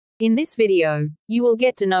In this video, you will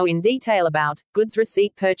get to know in detail about goods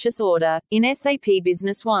receipt purchase order in SAP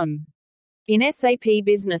Business One. In SAP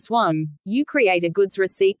Business One, you create a goods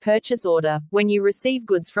receipt purchase order when you receive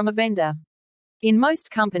goods from a vendor. In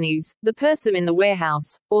most companies, the person in the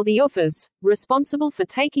warehouse or the office responsible for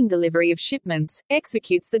taking delivery of shipments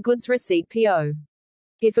executes the goods receipt PO.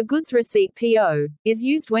 If a goods receipt PO is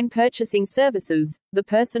used when purchasing services, the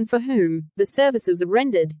person for whom the services are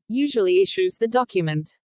rendered usually issues the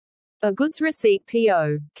document. A goods receipt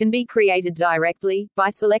PO can be created directly by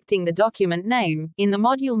selecting the document name in the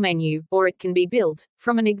module menu, or it can be built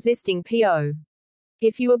from an existing PO.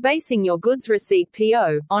 If you are basing your goods receipt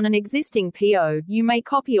PO on an existing PO, you may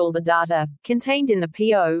copy all the data contained in the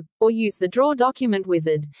PO, or use the Draw Document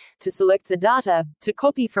Wizard to select the data to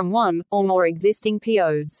copy from one or more existing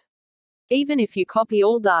POs. Even if you copy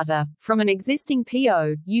all data from an existing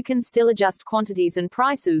PO, you can still adjust quantities and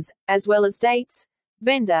prices, as well as dates,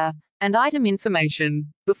 vendor, and item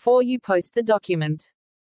information before you post the document.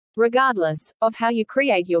 Regardless of how you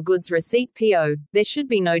create your goods receipt PO, there should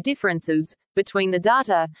be no differences between the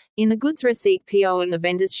data in the goods receipt PO and the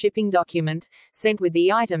vendor's shipping document sent with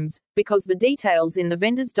the items, because the details in the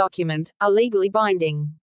vendor's document are legally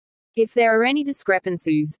binding. If there are any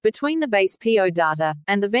discrepancies between the base PO data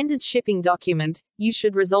and the vendor's shipping document, you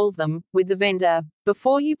should resolve them with the vendor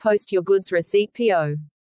before you post your goods receipt PO.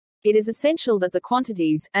 It is essential that the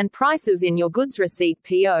quantities and prices in your goods receipt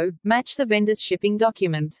PO match the vendor's shipping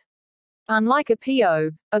document. Unlike a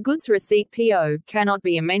PO, a goods receipt PO cannot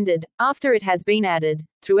be amended after it has been added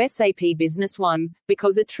to SAP Business One,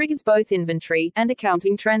 because it triggers both inventory and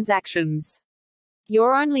accounting transactions.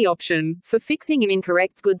 Your only option for fixing an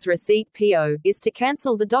incorrect goods receipt PO is to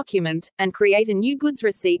cancel the document and create a new goods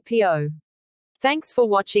receipt PO. Thanks for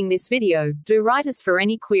watching this video. Do write us for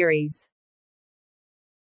any queries.